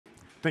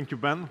Thank you,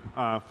 Ben,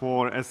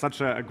 for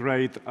such a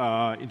great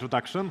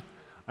introduction.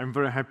 I'm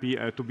very happy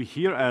to be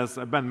here. As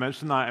Ben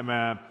mentioned, I am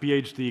a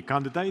PhD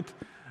candidate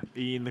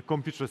in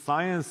computer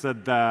science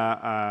at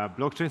the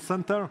Blockchain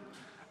Center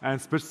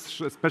and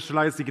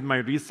specializing in my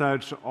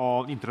research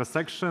on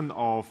intersection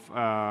of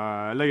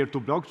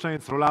Layer-2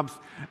 blockchains, rollups,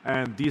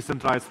 and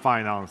decentralized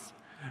finance.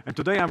 And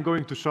today I'm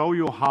going to show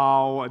you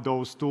how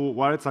those two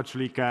worlds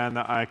actually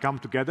can come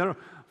together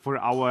for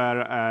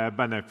our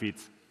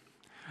benefits.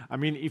 I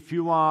mean, if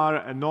you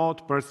are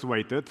not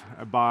persuaded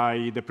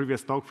by the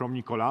previous talk from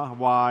Nicola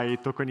why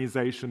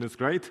tokenization is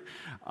great,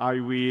 I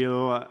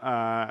will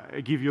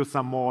give you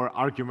some more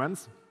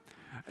arguments.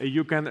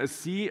 You can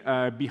see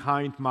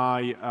behind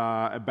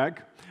my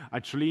back,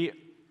 actually,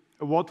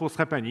 what was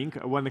happening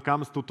when it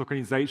comes to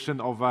tokenization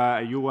of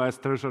US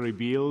Treasury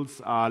bills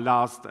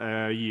last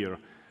year.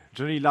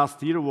 Generally,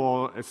 last year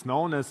was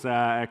known as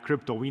a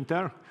crypto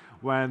winter,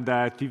 when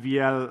the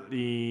TVL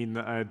in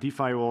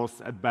DeFi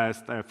was at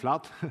best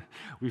flat,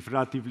 with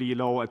relatively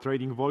low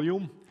trading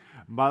volume.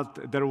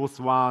 But there was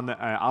one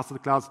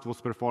asset class that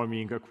was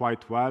performing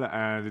quite well,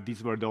 and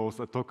these were those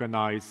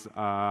tokenized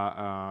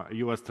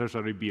US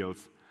Treasury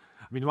bills.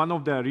 I mean, one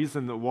of the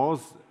reasons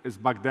is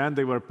back then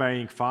they were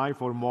paying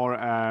 5 or more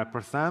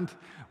 %,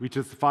 which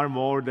is far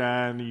more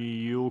than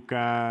you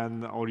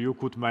can or you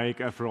could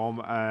make from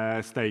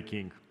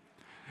staking.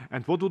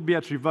 And what would be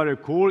actually very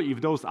cool if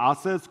those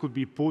assets could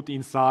be put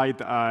inside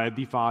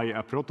DeFi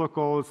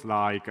protocols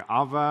like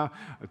Aave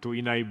to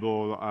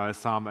enable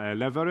some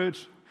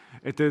leverage.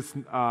 It is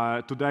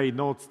today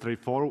not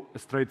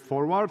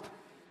straightforward.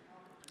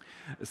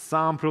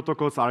 Some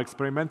protocols are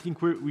experimenting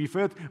with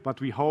it,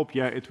 but we hope,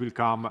 it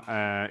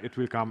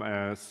will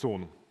come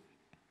soon.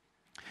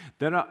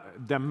 There are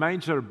the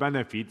major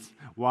benefits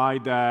why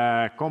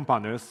the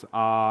companies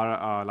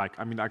are,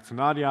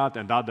 Actionariat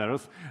and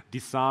others,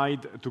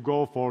 decide to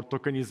go for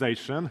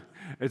tokenization.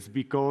 It's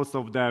because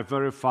of the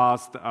very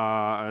fast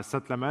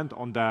settlement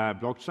on the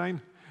blockchain,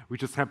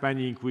 which is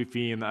happening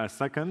within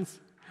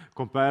seconds,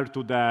 compared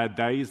to the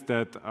days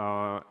that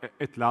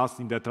it lasts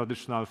in the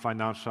traditional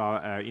financial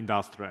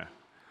industry.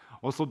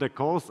 Also, the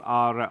costs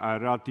are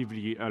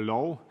relatively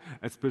low,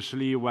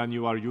 especially when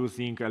you are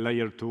using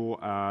layer-2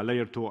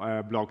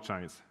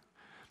 blockchains.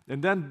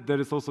 And then there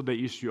is also the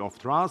issue of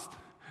trust.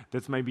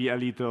 That's maybe a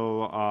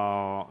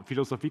little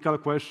philosophical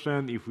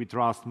question, if we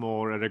trust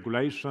more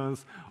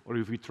regulations or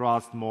if we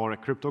trust more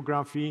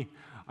cryptography.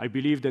 I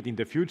believe that in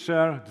the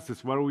future, this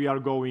is where we are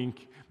going.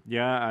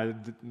 There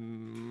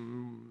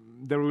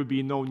will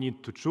be no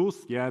need to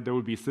choose. There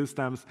will be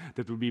systems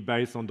that will be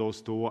based on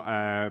those two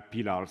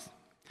pillars.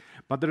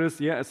 But there is,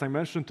 as I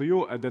mentioned to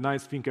you, the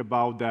nice thing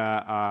about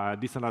the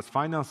decentralized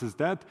finance is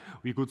that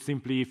we could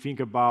simply think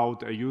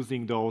about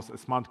using those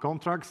smart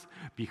contracts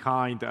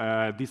behind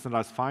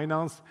decentralized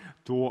finance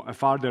to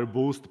further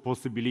boost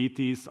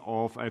possibilities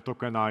of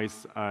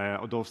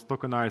those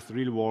tokenized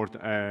real-world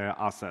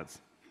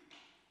assets.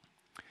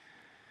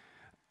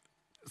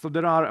 So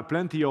there are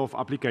plenty of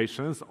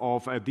applications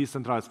of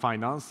decentralized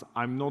finance.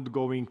 I'm not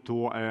going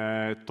to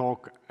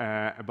talk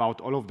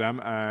about all of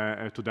them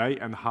today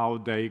and how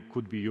they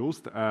could be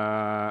used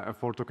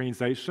for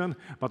tokenization,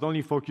 but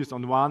only focus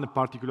on one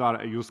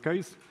particular use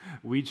case,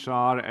 which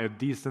are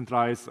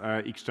decentralized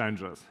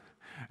exchanges.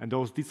 And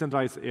those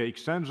decentralized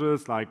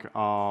exchanges,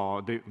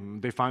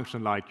 they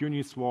function like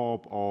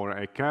Uniswap or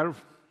a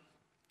Curve.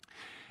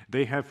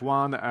 They have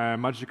one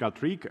magical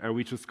trick,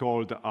 which is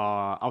called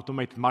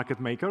automated market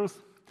makers.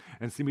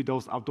 And simply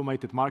those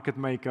automated market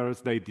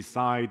makers, they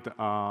decide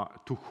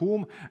to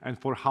whom and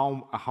for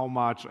how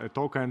much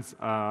tokens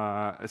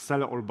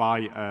sell or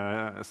buy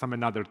some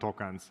another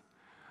tokens.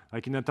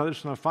 Like in a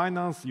traditional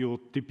finance, you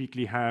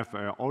typically have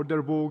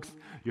order books.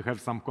 You have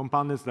some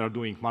companies that are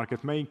doing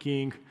market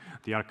making.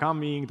 They are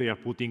coming, they are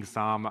putting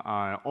some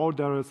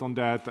orders on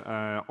that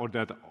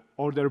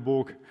order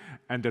book,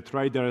 and the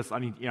traders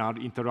are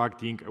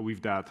interacting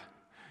with that.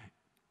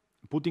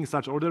 Putting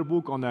such order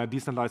book on a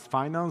decentralized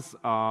finance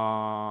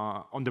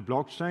on the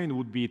blockchain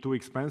would be too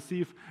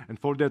expensive, and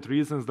for that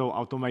reason, though,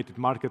 automated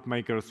market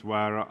makers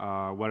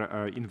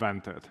were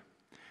invented.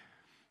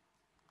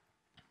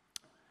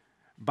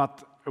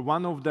 But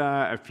one of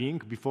the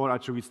things before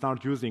actually we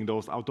start using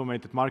those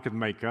automated market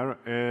maker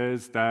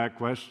is the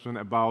question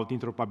about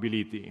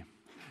interoperability.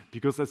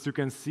 Because as you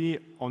can see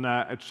on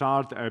a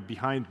chart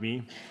behind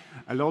me,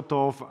 a lot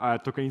of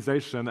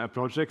tokenization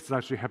projects are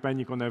actually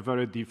happening on a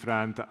very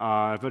different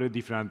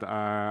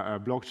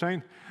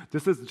blockchain.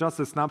 This is just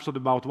a snapshot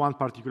about one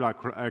particular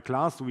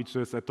class, which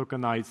is a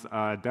tokenized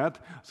debt.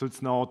 So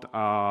it's not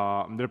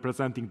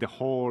representing the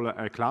whole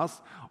class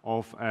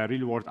of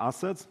real-world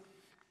assets.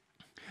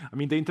 I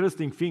mean, the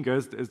interesting thing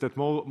is that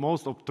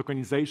most of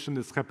tokenization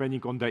is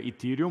happening on the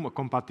Ethereum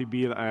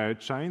compatible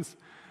chains.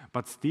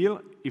 But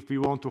still, if we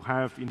want to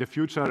have in the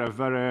future a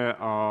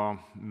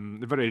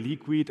very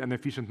liquid and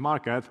efficient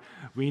market,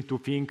 we need to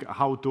think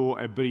how to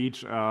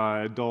bridge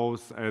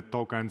those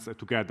tokens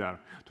together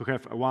to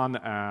have one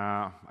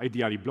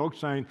ideally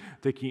blockchain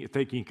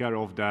taking care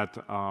of that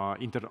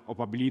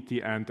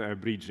interoperability and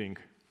bridging.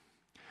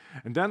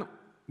 And then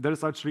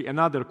there's actually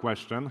another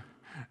question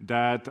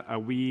that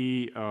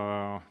we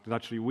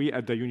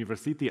at the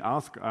university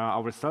ask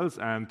ourselves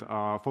and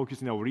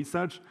focus in our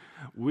research.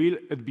 Will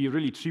it be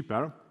really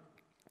cheaper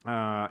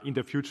in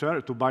the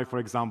future to buy, for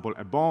example,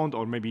 a bond,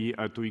 or maybe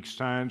to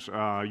exchange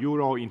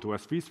euro into a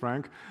Swiss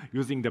franc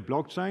using the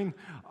blockchain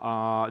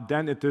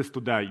than it is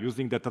today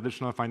using the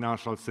traditional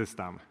financial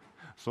system?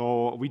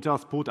 So we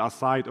just put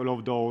aside all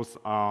of those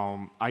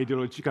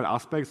ideological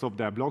aspects of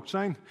the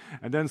blockchain,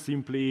 and then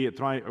simply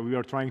we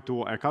are trying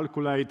to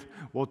calculate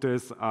what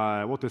is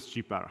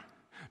cheaper.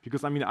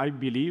 Because I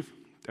believe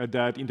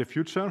that in the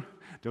future,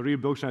 the real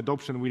blockchain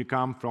adoption will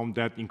come from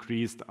that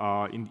increased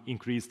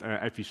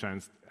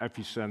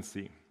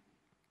efficiency.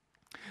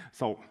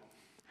 So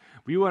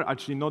we were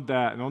actually not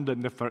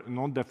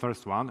the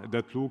first one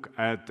that look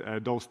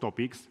at those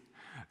topics.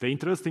 The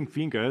interesting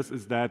thing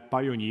is that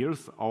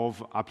pioneers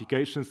of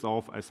applications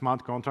of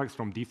smart contracts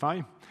from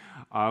DeFi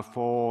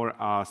for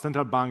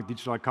central bank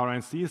digital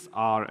currencies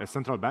are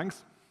central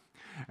banks,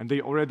 and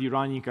they're already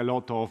running a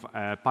lot of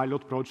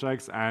pilot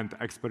projects and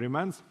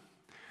experiments.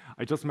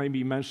 I just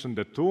maybe mentioned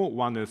the two.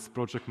 One is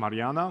Project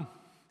Mariana.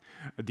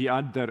 The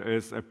other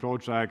is a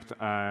project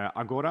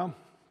Agora.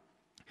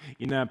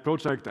 In a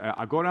project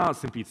Agora,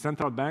 simply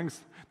central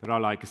banks, there are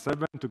like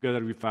 7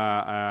 together with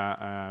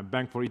a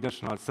bank for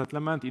international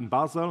settlement in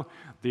Basel.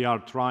 They are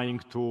trying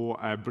to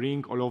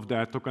bring all of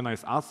the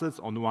tokenized assets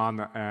on one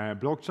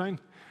blockchain,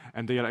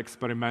 and they are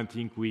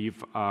experimenting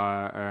with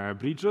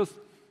bridges.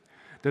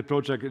 That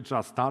project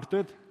just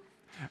started.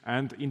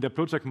 And in the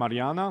project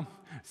Mariana,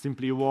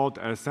 simply what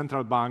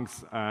central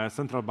banks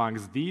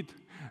did,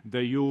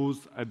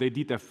 they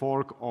did a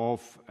fork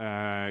of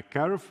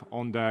Curve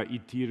on the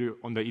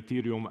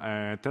Ethereum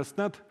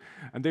testnet,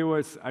 and they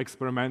were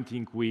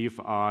experimenting with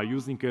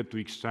using it to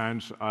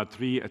exchange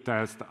 3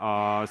 test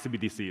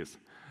CBDCs.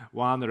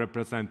 One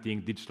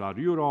representing digital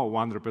euro,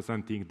 one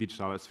representing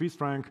digital Swiss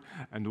franc,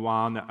 and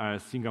one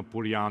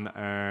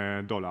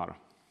Singaporean dollar.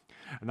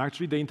 And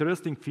actually, the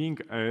interesting thing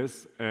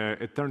is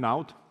it turned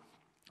out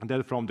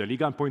that from the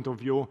legal point of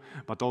view,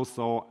 but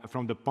also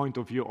from the point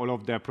of view all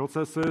of the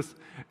processes,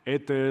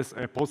 it is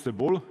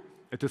possible,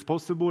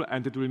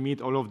 and it will meet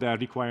all of the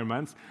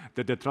requirements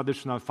that the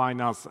traditional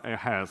finance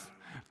has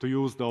to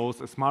use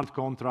those smart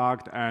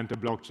contract and the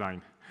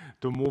blockchain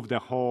to move the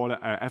whole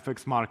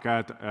FX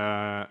market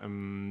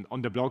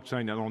on the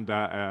blockchain and on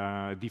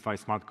the DeFi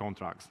smart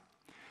contracts.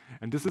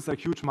 And this is a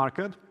huge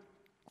market,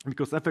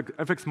 because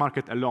FX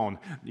market alone,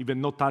 even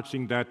not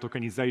touching the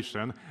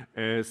tokenization,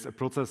 is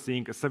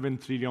processing $7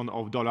 trillion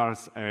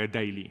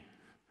daily.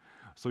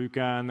 So you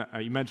can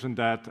imagine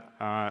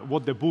that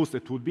what the boost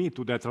it would be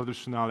to the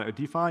traditional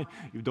DeFi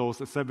if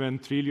those 7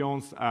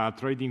 trillions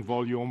trading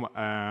volume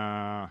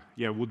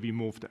would be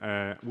moved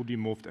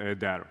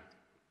there.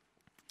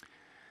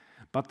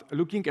 But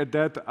looking at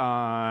that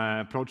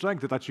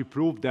project that actually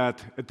proved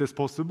that it is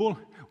possible,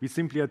 we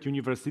simply at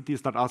university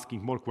start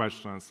asking more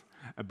questions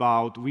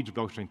about which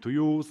blockchain to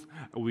use,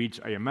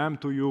 which AMM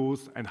to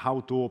use, and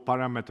how to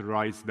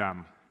parameterize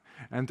them.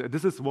 And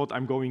this is what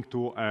I'm going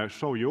to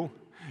show you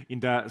in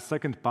the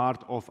second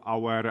part of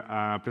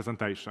our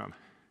presentation.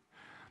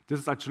 This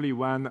is actually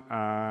when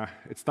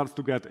it starts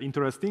to get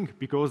interesting,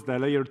 because the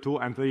layer 2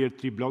 and layer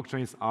 3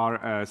 blockchains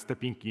are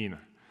stepping in.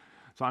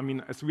 So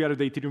as we are at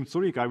the Ethereum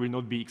Zurich, I will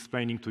not be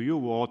explaining to you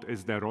what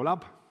is the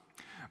rollup,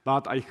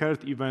 but I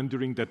heard even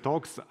during the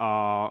talks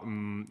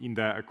in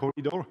the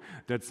corridor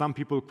that some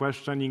people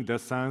questioning the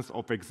sense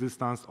of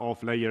existence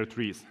of layer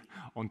 3s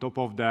on top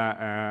of the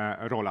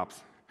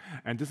rollups.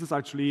 And this is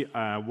actually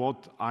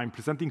what I'm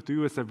presenting to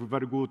you as a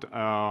very good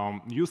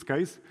use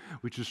case,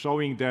 which is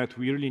showing that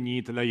we really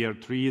need layer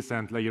 3s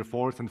and layer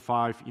 4s and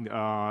 5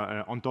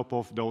 on top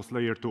of those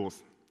layer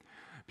 2s.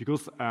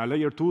 Because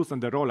layer 2s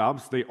and the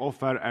rollups, they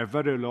offer a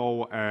very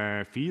low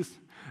fees,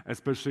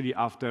 especially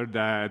after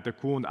the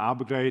Kuhn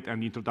upgrade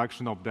and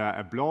introduction of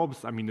the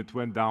blobs. It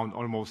went down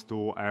almost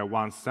to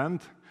 1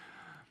 cent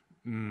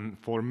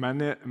for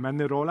many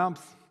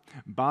rollups,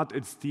 but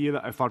it's still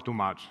far too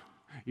much.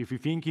 If you're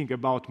thinking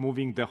about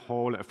moving the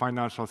whole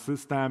financial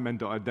system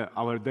and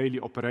our daily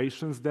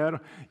operations there,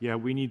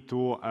 we need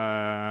to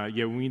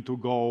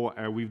go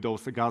with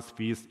those gas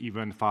fees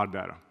even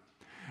further.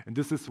 And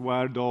this is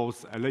where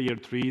those layer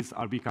 3s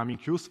are becoming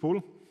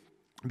useful,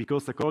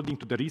 because according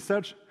to the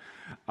research,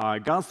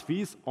 gas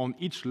fees on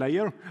each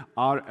layer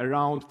are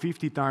around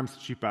 50 times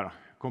cheaper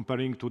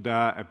comparing to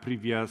the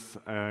previous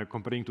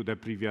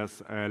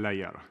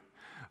layer.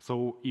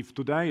 So if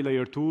today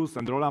layer 2s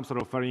and rollups are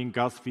offering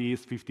gas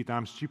fees 50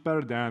 times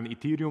cheaper than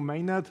Ethereum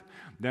mainnet,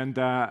 then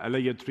the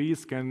layer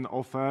 3s can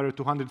offer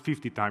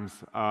 250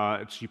 times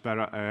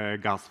cheaper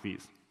gas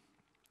fees.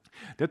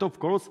 That, of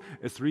course,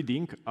 is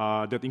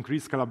that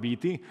increased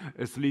scalability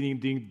is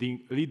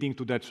leading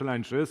to the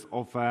challenges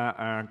of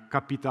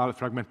capital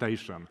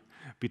fragmentation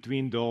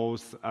between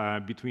those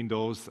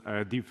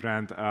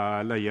different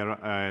layer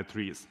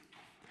 3s.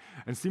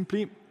 And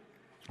simply,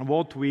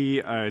 what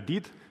we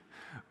did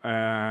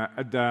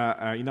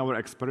in our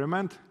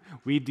experiment,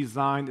 we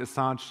designed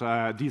such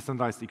a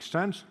decentralized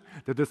exchange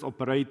that is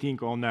operating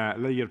on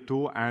layer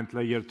 2 and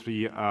layer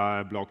 3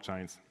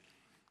 blockchains.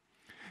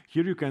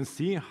 Here you can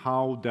see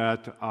how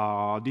that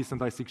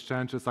decentralized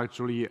exchange is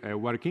actually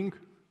working.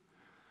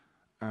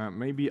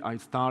 Maybe I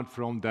start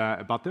from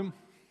the bottom.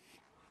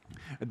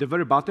 At the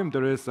very bottom,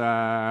 there is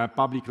a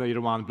public layer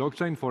 1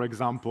 blockchain, for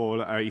example,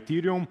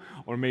 Ethereum,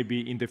 or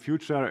maybe in the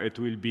future it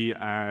will be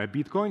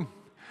Bitcoin.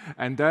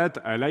 And that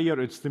layer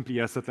is simply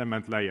a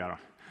settlement layer.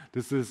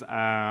 This is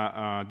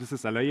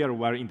a layer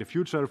where in the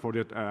future for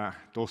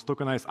those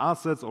tokenized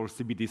assets or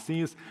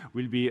CBDCs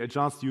will be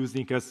just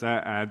using as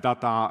a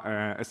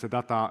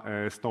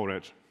data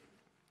storage.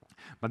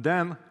 But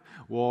then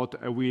what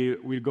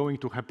will going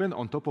to happen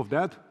on top of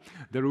that,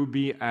 there will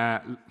be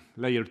a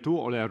layer 2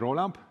 or a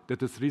rollup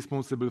that is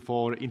responsible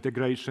for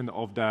integration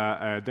of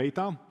the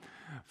data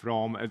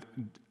from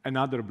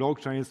another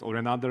blockchains or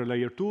another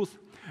layer 2s.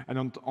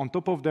 And on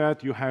top of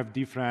that, you have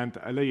different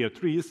layer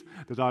 3s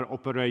that are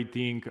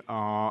operating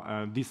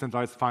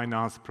decentralized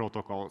finance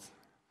protocols.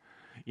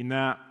 In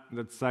a,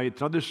 let's say,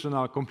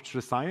 traditional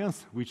computer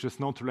science, which is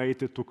not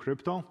related to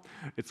crypto,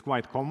 it's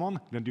quite common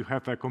that you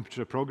have a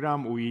computer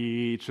program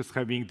which is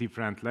having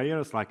different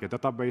layers, like a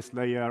database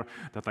layer,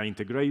 data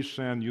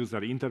integration,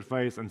 user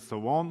interface, and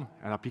so on,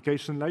 an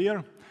application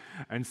layer.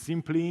 And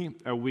simply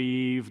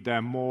with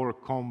the more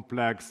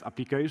complex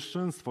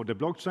applications for the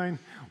blockchain,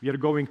 we are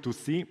going to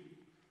see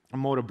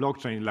more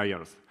blockchain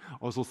layers.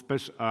 Also,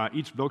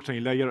 each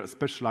blockchain layer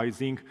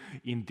specializing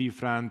in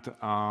different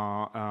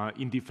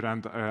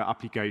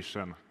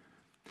application.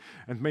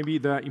 And maybe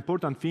the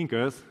important thing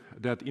is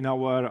that in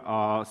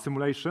our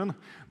simulation,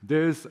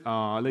 this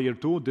layer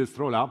 2, this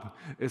rollup,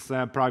 is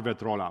a private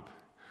rollup,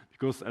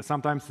 because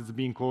sometimes it's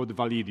being called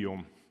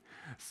Validium.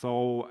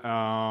 So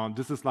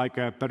this is like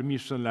a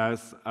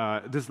permissionless,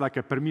 this is like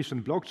a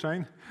permission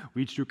blockchain,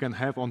 which you can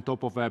have on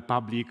top of a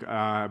public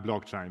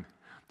blockchain.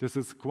 This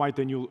is quite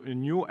a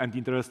new and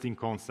interesting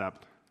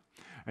concept.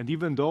 And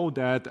even though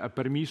that a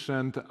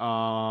permissioned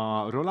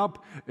rollup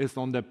is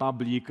on the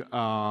public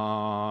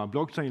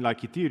blockchain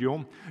like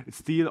Ethereum,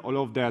 still all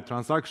of the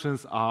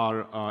transactions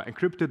are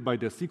encrypted by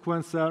the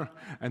sequencer,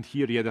 and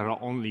here there are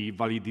only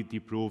validity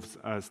proofs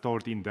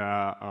stored in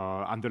the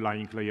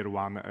underlying layer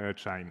 1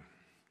 chain.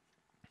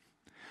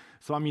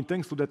 So, I mean,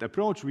 thanks to that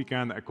approach, we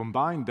can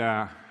combine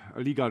the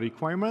legal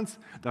requirements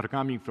that are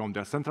coming from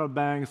the central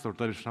banks or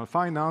traditional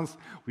finance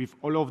with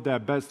all of the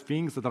best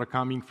things that are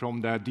coming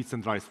from the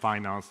decentralized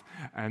finance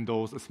and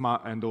those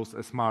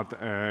smart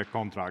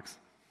contracts.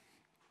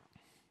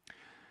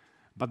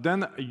 But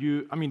then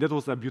I mean, that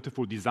was a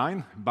beautiful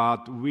design,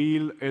 but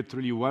will it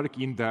really work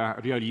in the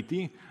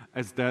reality,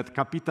 as that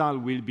capital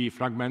will be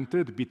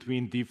fragmented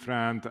between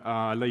different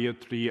layer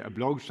 3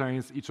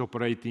 blockchains, each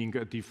operating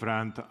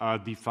different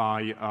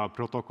DeFi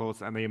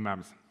protocols and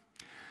AMMs.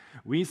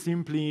 We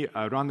simply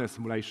run a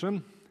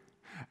simulation,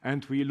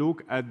 and we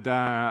look at the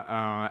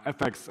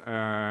FX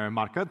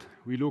market.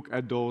 We look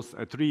at those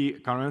 3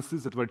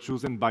 currencies that were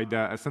chosen by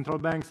the central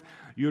banks,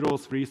 euros,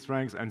 Swiss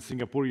francs, and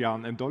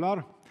Singaporean and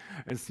dollar,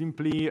 and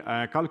simply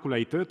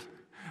calculated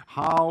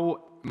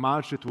how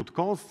much it would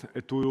cost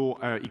to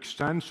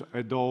exchange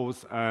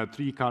those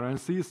 3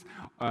 currencies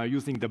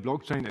using the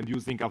blockchain and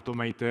using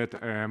automated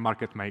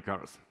market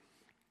makers.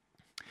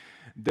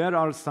 There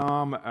are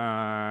some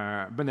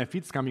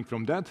benefits coming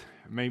from that.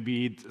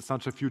 Maybe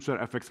such a future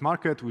FX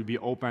market will be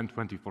open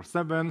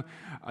 24/7.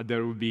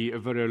 There will be a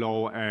very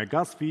low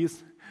gas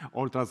fees.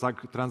 All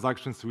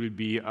transactions will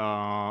be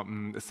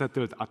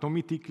settled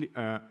automatically.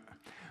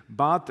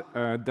 But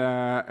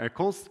the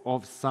cost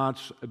of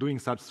doing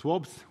such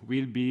swaps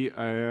will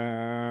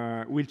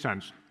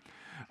change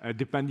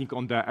depending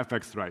on the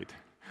FX rate.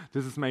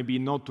 This is maybe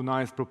not too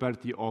nice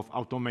property of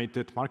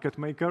automated market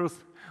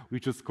makers,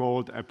 which is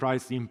called a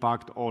price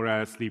impact or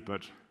a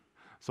slippage.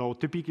 So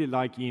typically,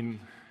 like in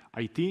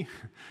IT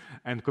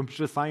and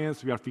computer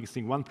science, we are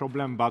fixing one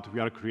problem, but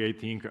we are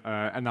creating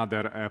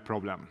another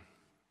problem.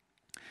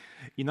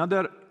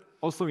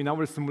 Also in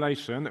our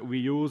simulation, we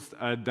used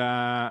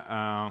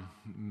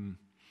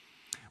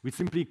we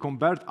simply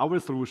convert our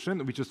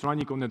solution, which is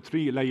running on the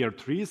 3 layer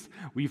 3s,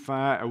 with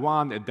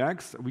one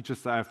DEX, which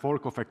is a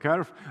fork of a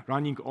curve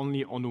running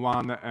only on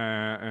one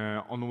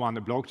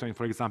blockchain,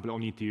 for example,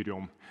 on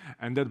Ethereum.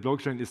 And that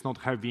blockchain is not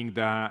having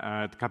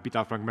the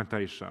capital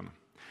fragmentation.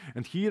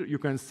 And here you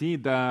can see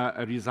the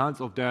results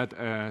of that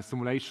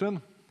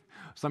simulation.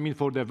 So, I mean,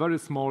 for the very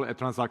small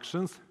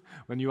transactions,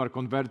 when you are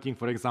converting,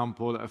 for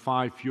example,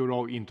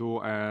 €5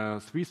 into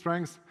Swiss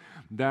francs,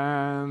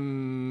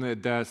 then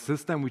the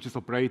system which is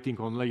operating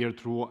on layer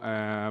 2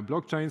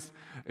 blockchains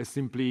is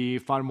simply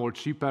far more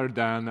cheaper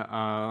than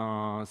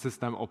a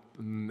system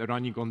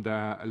running on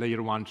the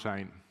layer 1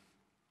 chain.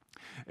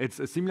 It's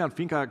a similar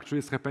thing actually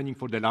is happening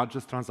for the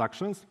largest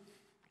transactions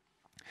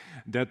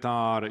that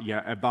are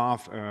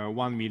above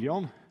 1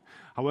 million.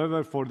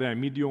 However, for the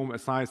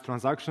medium-sized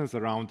transactions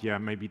around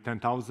maybe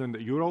 10,000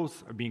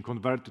 euros being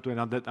converted to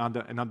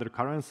another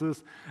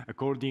currencies,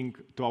 according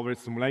to our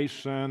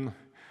simulation,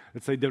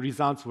 let's say the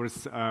results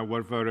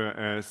were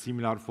very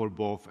similar for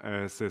both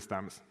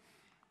systems.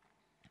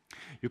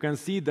 You can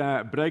see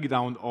the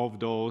breakdown of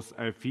those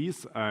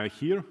fees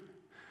here.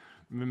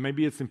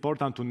 Maybe it's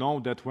important to know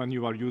that when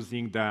you are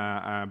using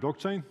the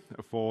blockchain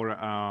for,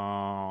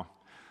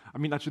 I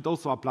mean, that should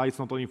also applies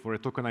not only for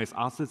tokenized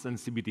assets and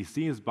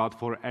CBDCs, but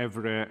for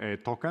every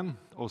token,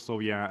 also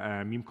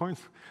meme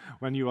coins.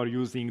 When you are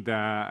using the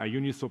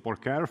Uniswap or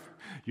Curve,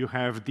 you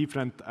have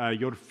different,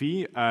 your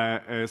fee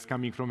is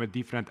coming from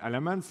different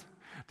elements.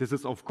 This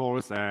is, of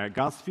course, a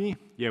gas fee,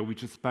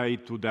 which is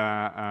paid to the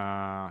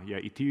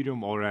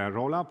Ethereum or a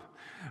rollup.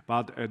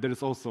 But there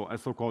is also a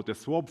so-called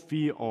swap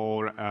fee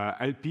or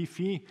LP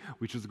fee,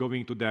 which is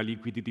going to the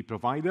liquidity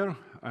provider,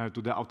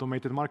 to the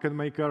automated market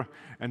maker.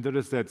 And there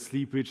is that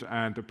slippage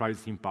and the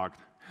price impact,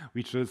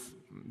 which is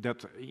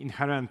that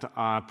inherent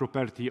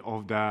property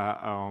of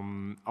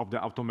the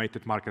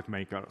automated market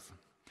makers.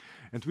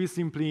 And we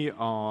simply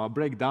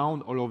break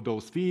down all of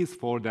those fees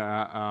for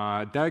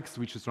the DEX,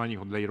 which is running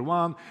on layer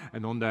 1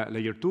 and on the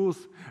layer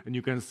 2s. And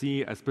you can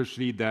see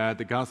especially that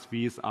the gas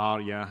fees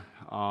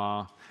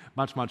are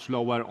much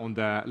lower on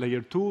the layer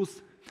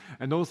 2s.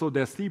 And also the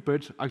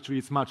slippage actually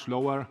is much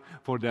lower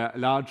for the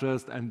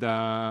largest and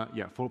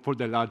for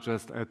the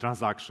largest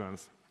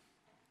transactions.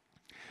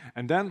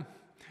 And then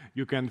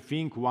you can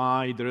think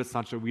why there is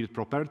such a weird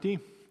property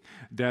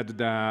that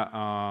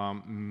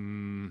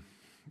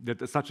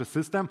that such a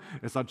system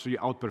is actually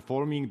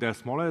outperforming the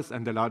smallest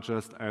and the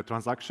largest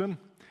transaction.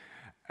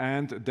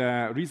 And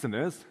the reason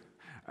is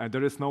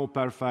there is no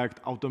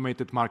perfect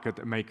automated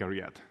market maker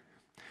yet.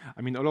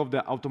 I mean, all of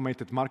the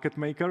automated market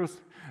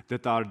makers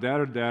that are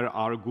there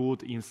are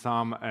good in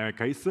some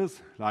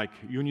cases, like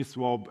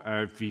Uniswap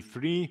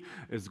V3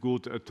 is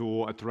good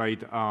to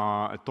trade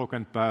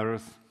token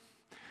pairs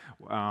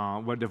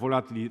where the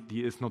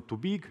volatility is not too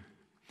big,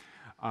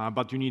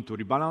 but you need to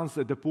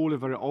rebalance the pool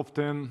very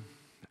often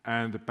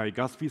and pay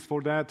gas fees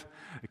for that.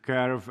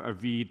 Curve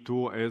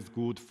V2 is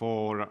good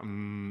for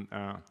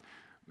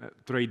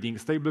trading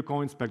stable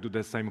coins back to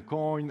the same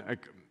coin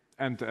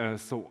and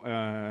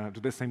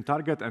to the same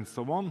target and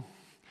so on.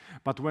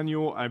 But when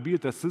you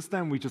build a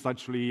system which is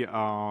actually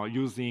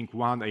using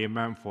one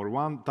AMM for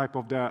one type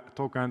of the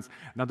tokens,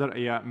 another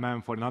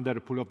AMM for another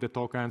pool of the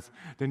tokens,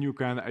 then you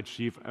can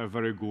achieve a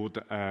very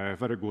good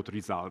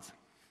results.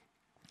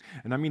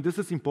 And I mean, this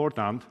is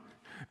important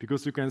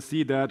because you can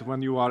see that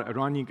when you are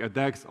running a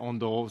DEX on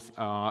those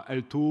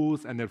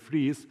L2s and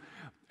L3s,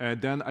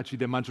 then actually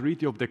the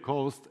majority of the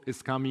cost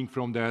is coming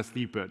from the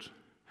slippage.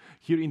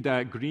 Here in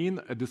the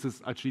green, this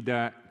is actually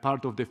the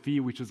part of the fee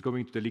which is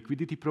going to the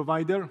liquidity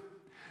provider.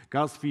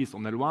 Gas fees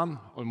on L1,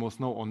 almost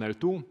no on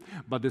L2,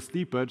 but the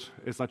slippage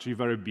is actually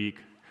very big.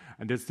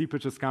 And the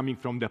slippage is coming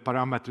from the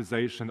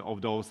parameterization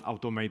of those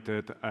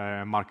automated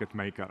market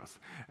makers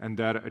and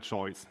their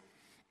choice.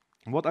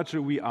 What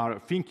actually we are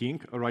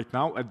thinking right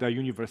now at the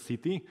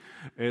university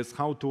is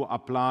how to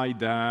apply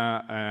the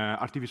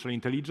artificial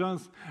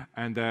intelligence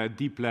and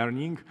deep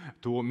learning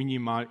to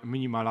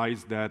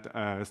minimize that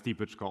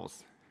slippage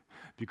cost.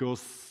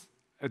 Because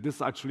this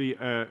is actually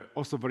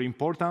also very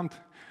important.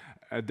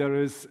 There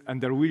is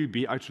and there will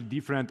be actually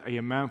different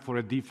AMM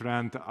for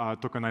different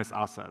tokenized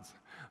assets.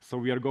 So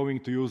we are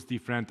going to use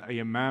different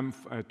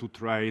AMM to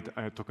trade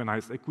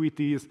tokenized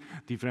equities,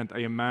 different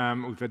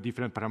AMM with a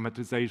different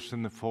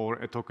parameterization for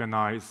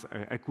tokenized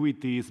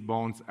equities,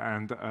 bonds,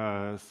 and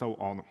so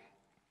on.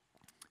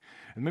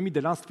 And maybe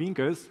the last thing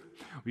is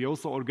we're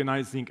also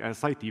organizing a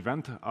side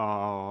event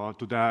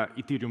to the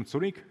Ethereum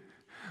Zurich,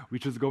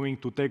 which is going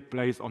to take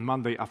place on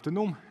Monday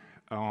afternoon.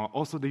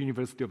 Also the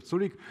University of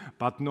Zurich,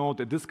 but not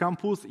at this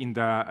campus in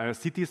the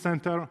city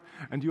center,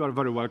 and you are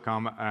very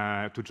welcome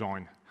to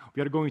join.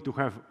 We are going to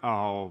have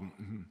a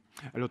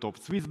lot of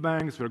Swiss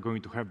banks. We are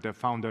going to have the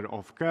founder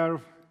of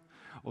Curve,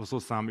 also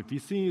some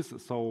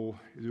VCs. So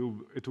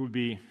it will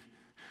be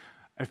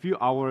a few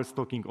hours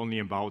talking only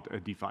about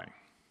DeFi.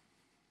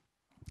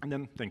 And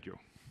then thank you.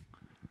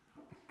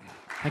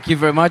 Thank you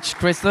very much,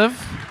 Krzysztof.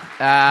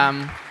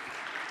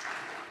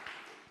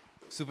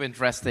 Super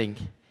interesting.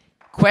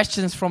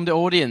 Questions from the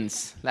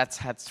audience. Let's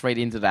head straight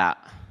into that.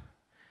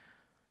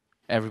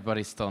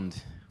 Everybody's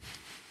stunned.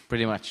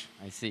 Pretty much,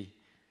 I see.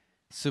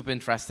 Super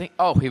interesting.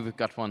 Oh, here we've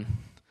got one.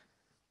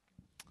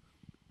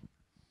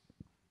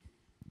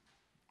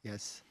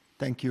 Yes,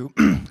 thank you,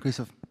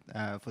 Krzysztof,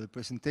 for the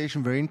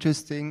presentation. Very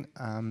interesting.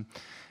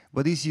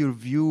 What is your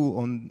view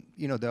on,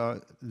 there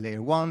are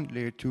layer 1,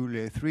 layer 2,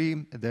 layer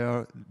 3. There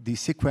are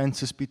these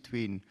sequences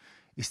between.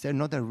 Is there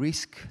not a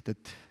risk that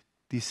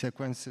this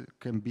sequence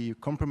can be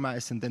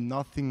compromised and then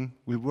nothing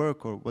will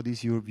work? Or what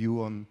is your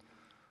view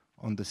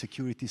on the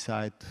security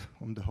side,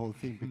 on the whole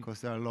thing?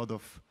 Because there are a lot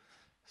of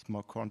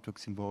smart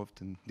contracts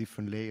involved in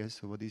different layers.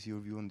 So what is your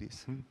view on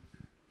this?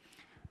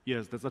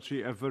 Yes, that's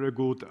actually a very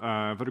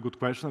good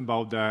question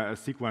about the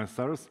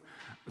sequencers.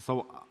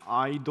 So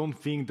I don't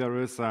think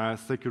there is a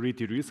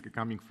security risk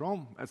coming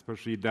from,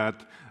 especially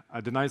that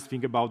the nice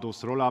thing about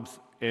those rollups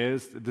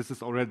is this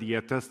is already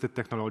a tested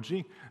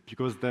technology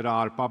because there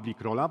are public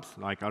rollups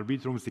like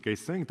Arbitrum, CK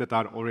Sync that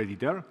are already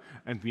there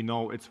and we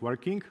know it's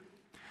working.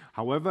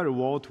 However,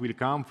 what will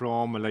come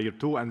from layer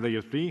 2 and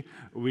layer 3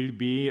 will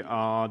be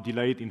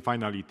delayed in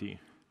finality.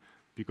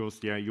 Because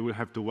you will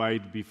have to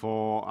wait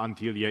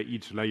until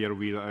each layer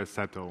will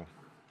settle,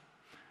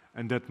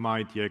 and that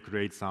might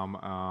create some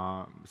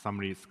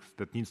risks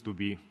that needs to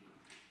be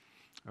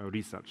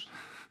researched.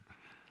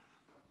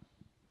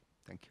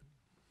 Thank you.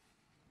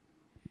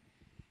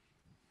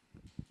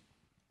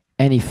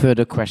 Any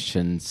further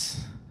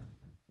questions?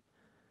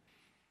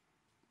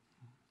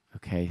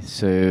 Okay,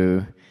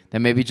 so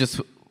then maybe just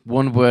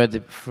one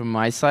word from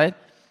my side.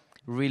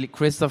 Really,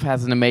 Krzysztof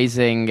has an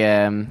amazing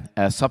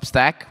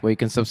Substack where you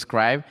can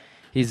subscribe.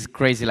 He's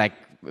crazy, like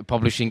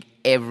publishing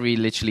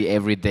literally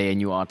every day a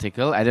new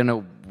article. I don't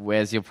know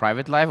where's your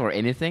private life or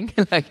anything.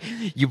 Like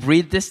you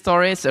read this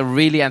story, it's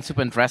really and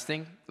super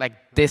interesting. Like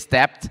this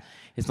depth,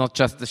 it's not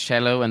just the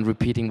shallow and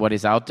repeating what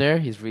is out there.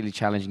 He's really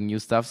challenging new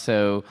stuff.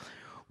 So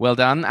well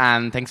done,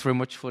 and thanks very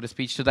much for the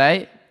speech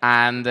today.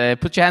 And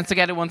put your hands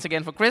together once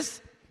again for Chris.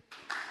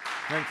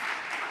 Thanks.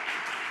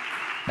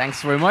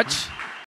 Thanks very much.